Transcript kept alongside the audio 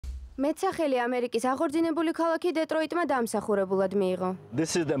მეცახელი ამერიკის აღორძინებული ქალაქი დეტროიტმა დამსახურებულად მიიღო.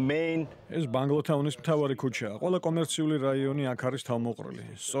 ეს ბანგლათაუნის მთავარი ქუჩაა. ყველა კომერციული რაიონი აქ არის თავმოყრილი.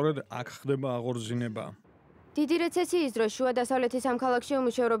 სწორედ აქ ხდება აღორძინება. დიდი რეცესიის დროს შუა დასავლეთის ამ ქალაქში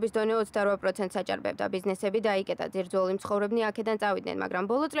უმუშევრობის დონე 28%-ს აჭარბებდა. ბიზნესები დაიკეტა, ძირძველი მცხოვრებნი აქედან წავიდნენ, მაგრამ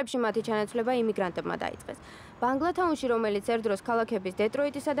ბოლო წლებში მათი ჩანაცვლება იმიგრანტებმა დაიწყეს. ბანგლათაუნში, რომელიც ერთ დროს ქალაქების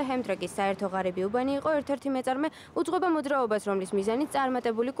დეტროიტისა და ჰემტრეკის საერთო ღარიბი უბანი იყო, ერთ-ერთი მეწარმე უძღვება მოძრაობას, რომლის მიზანიც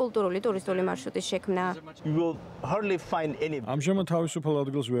წარმატებული კულტურული ტურისტული მარშრუტის შექმნაა. ამჟამად თავისუფალ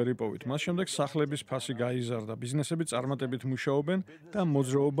ადგილს ვერ იპოვით. მას შემდეგ სახლების ფასი გაიზარდა, ბიზნესები წარმატებით მუშაობენ და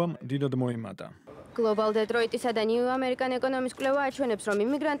მოძრაობამ დიდად მოიმატა. Global დეტროიტისა და New American ეკონომის კვლევა აჩვენებს, რომ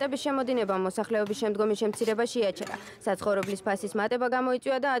იმიგრანტების შემოდინება მოსახლეობის შემდგომი შემცირება შეაჩერა. საცხოვრებლის ფასის მატება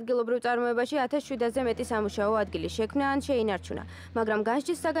გამოიწვია და ადგილობრივ წარმოებაში 1700-ზე მეტი სამუშაო ადგილის შექმნა ან შეინარჩუნა. მაგრამ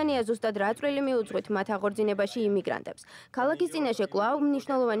განსჯის საგანია ზუსტად რა წვლილი მიუძღვით მათ აღორძინებაში იმიგრანტებს. ქალაქის წინაშე კვლავ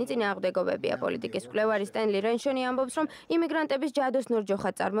მნიშვნელოვანი წინააღმდეგობებია. პოლიტიკის მკვლევარი სტენლი რენშონი ამბობს, რომ იმიგრანტების ჯადოსნურ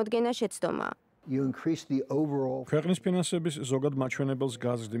ჯოხად წარმოდგენა შეცდომაა. ქვეყნის ფინანსების ზოგად მაჩვენებელს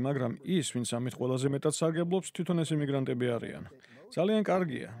გაზრდი, მაგრამ ის, ვინც ამით ყველაზე მეტად სარგებლობს, თვითონ ეს იმიგრანტები არიან. ძალიან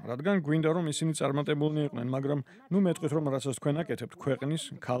კარგია, რადგან გვინდა რომ ისინი წარმატებულნი იყვნენ, მაგრამ ნუ მეტყვით რომ რასაც თქვენ აკეთებთ, ქვეყნის,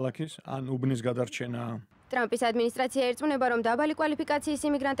 ქალაქის ან უბნის გადარჩენაა. ტრამპის ადმინისტრაცია ერწმუნება, რომ დაბალი კვალიფიკაციის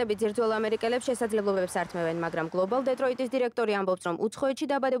იმიგრანტები ძირძველ ამერიკელებს შესაძლებლობებს ართმევენ, მაგრამ Global დეტროიტის დირექტორი ამბობს, რომ უცხოეთში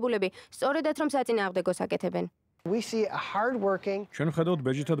დაბადებულები სწორედაც რომ საწინააღმდეგოს აკეთებენ. ჩვენ ვხედავთ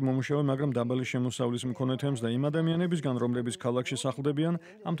ბეჯითად მომუშავე, მაგრამ დაბალი შემოსავლის მქონე თემს და იმ ადამიანებისგან, რომლებიც ქალაქში სახლდებიან,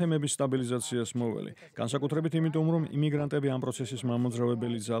 ამ თემების სტაბილიზაციას მოველი. განსაკუთრებით იმიტომ, რომ იმიგრანტები ამ პროცესის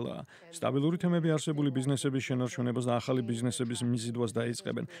მამოძრავებელი ძალაა. სტაბილური თემები არსებული ბიზნესების შენარჩუნებას და ახალი ბიზნესების მიზიდვას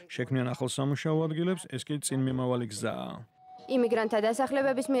დაიწყებენ. შექმნიან ახალ სამუშაო ადგილებს, ეს კი წინმიმავალი გზაა. იმიგრანტთა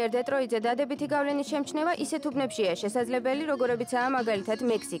დასახლებების მიერ დეტროიტზე დადებითი გავლენის შემჩნევა ისეთ უბნებშია შესაძლებელი, როგორებიცაა მაგალითად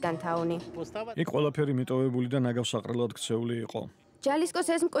მექსიკანთაუნი. იქ ყველაფერი მიტოვებული და ნაგავსაყრელად ქცეული იყო. ჯალისკოს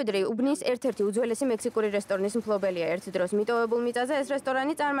ეს მკვიდრი უბნის ერთ-ერთი უძველესი მექსიკური რესტორნის მფლობელია. ერთ დროს მიტოვებულ მიწაზე ეს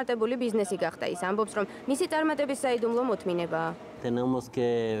რესტორანი წარმატებული ბიზნესი გახდა. ის ამბობს, რომ მისი წარმატების საიდუმლო მოთმინებაა.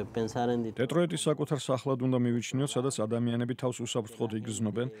 დეტროიტის საკუთარ სახლად უნდა მივიჩნიოთ, სადაც ადამიანები თავს უსაფრთხოდ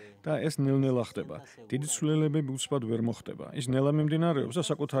იგრძნობენ და ეს ნელ-ნელა ხდება. დიდი ცვლილებები უცბად ვერ მოხდება. ის ნელა მიმდინარეობს და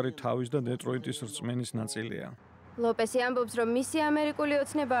საკუთარი თავის და დეტროიტის რწმენის ნაწილია. ლოპესი ამბობს, რომ მისი ამერიკული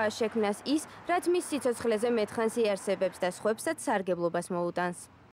ოცნებაა შექმნას ის, რაც მის სიცოცხლეზე მეტხანს იარსებებს და სხვებსაც სარგებლობას მოუტანს.